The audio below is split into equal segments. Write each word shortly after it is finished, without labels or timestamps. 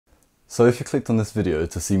So if you clicked on this video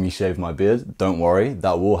to see me shave my beard, don't worry,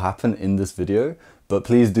 that will happen in this video. But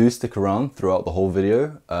please do stick around throughout the whole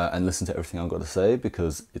video and listen to everything I've got to say,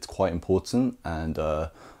 because it's quite important and I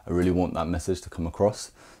really want that message to come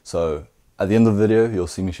across. So at the end of the video, you'll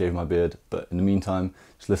see me shave my beard, but in the meantime,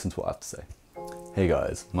 just listen to what I have to say. Hey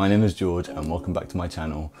guys, my name is George and welcome back to my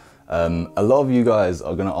channel. A lot of you guys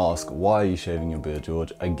are gonna ask, why are you shaving your beard,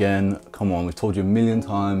 George? Again, come on, we've told you a million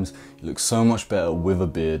times, you look so much better with a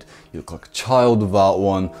beard. You look like a child without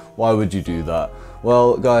one. Why would you do that?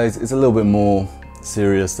 Well, guys, it's a little bit more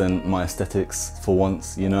serious than my aesthetics for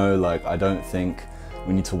once, you know? Like, I don't think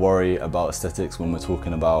we need to worry about aesthetics when we're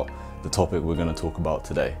talking about the topic we're gonna talk about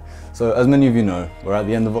today. So as many of you know, we're at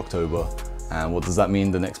the end of October. And what does that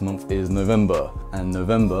mean? The next month is November. And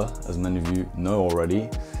November, as many of you know already,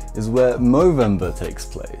 is where Movember takes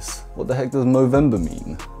place. What the heck does Movember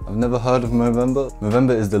mean? I've never heard of Movember.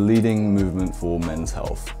 Movember is the leading movement for men's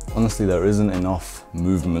health. Honestly, there isn't enough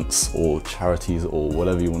movements or charities or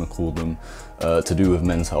whatever you want to call them to do with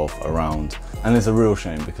men's health around. And it's a real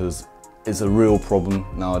shame because it's a real problem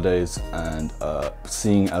nowadays. And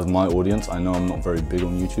seeing as my audience, I know I'm not very big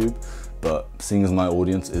on YouTube, but seeing as my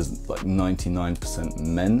audience is like 99%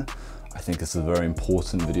 men, I think it's a very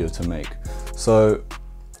important video to make. So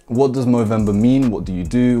what does Movember mean? What do you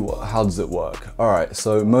do? How does it work? All right,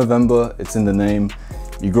 so Movember, it's in the name.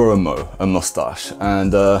 You grow a mustache.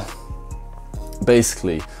 And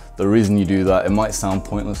basically, the reason you do that, it might sound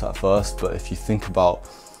pointless at first, but if you think about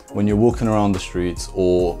when you're walking around the streets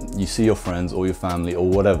or you see your friends or your family or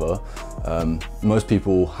whatever, most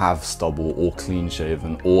people have stubble or clean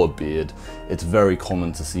shaven or a beard. It's very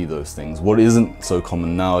common to see those things. What isn't so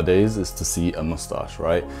common nowadays is to see a mustache,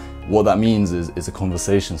 right? What that means is it's a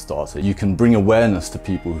conversation starter. You can bring awareness to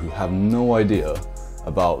people who have no idea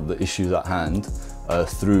about the issues at hand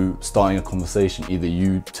through starting a conversation, either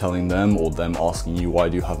you telling them or them asking you, why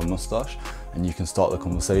do you have a mustache? And you can start the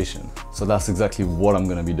conversation. So that's exactly what I'm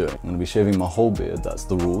gonna be doing. I'm gonna be shaving my whole beard. That's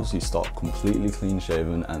the rules. You start completely clean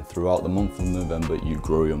shaven, and throughout the month of November, you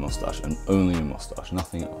grow your mustache, and only your mustache,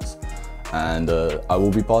 nothing else. And I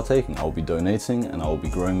will be partaking, I will be donating, and I will be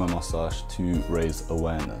growing my mustache to raise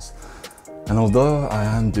awareness. And although I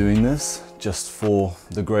am doing this just for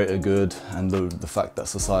the greater good and the fact that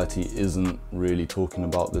society isn't really talking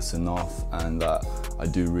about this enough, and that I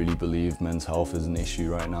do really believe men's health is an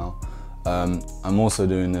issue right now, I'm also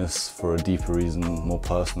doing this for a deeper reason, more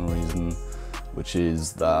personal reason, which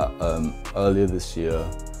is that earlier this year,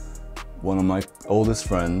 one of my oldest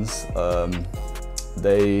friends,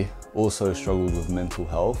 they also struggled with mental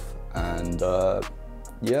health, and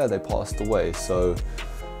yeah, they passed away. So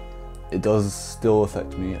it does still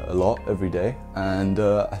affect me a lot every day, and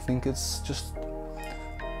I think it's just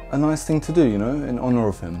a nice thing to do, you know, in honor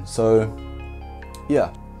of him. So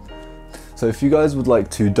yeah. So if you guys would like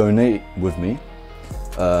to donate with me,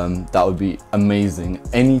 that would be amazing.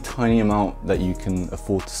 Any tiny amount that you can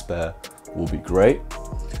afford to spare will be great.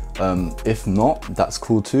 If not, that's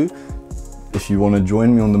cool too. If you want to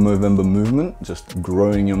join me on the Movember movement, just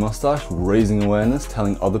growing your mustache, raising awareness,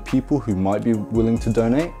 telling other people who might be willing to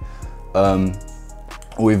donate,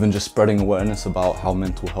 or even just spreading awareness about how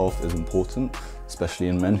mental health is important, especially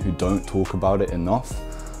in men who don't talk about it enough,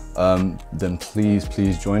 then please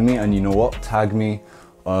join me. And you know what, tag me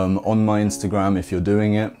on my Instagram if you're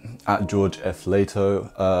doing it, at Jorge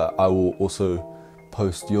Fernando. I will also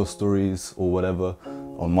post your stories or whatever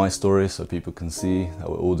on my stories so people can see that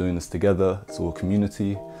we're all doing this together. It's all a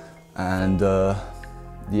community. And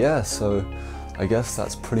yeah, so I guess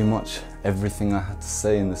that's pretty much everything I had to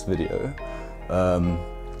say in this video.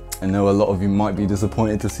 I know a lot of you might be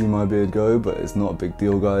disappointed to see my beard go, but it's not a big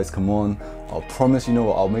deal, guys. Come on, I'll promise, you know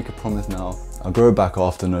what, I'll make a promise now. I'll grow back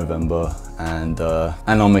after November, and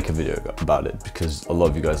I'll make a video about it, because a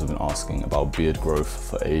lot of you guys have been asking about beard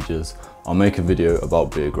growth for ages. I'll make a video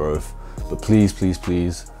about beard growth, but please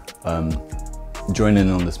join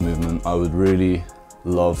in on this movement. I would really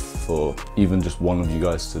love for even just one of you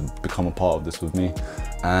guys to become a part of this with me.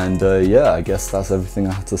 And yeah, I guess that's everything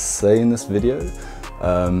I had to say in this video.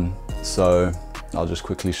 So I'll just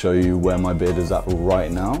quickly show you where my beard is at right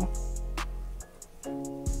now.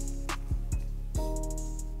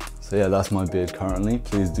 So yeah, that's my beard currently.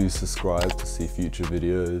 Please do subscribe to see future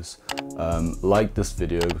videos. Like this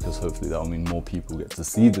video, because hopefully that will mean more people get to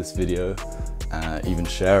see this video. Even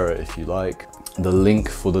share it if you like. The link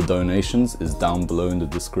for the donations is down below in the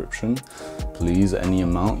description. Please, any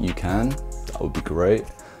amount you can, that would be great.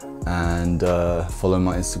 And follow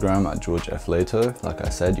my Instagram at Jorge Fernando. Like I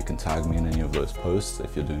said, you can tag me in any of those posts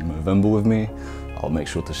if you're doing Movember with me. I'll make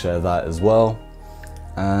sure to share that as well.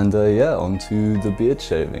 And yeah, on to the beard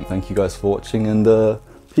shaving. Thank you guys for watching, and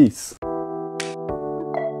peace.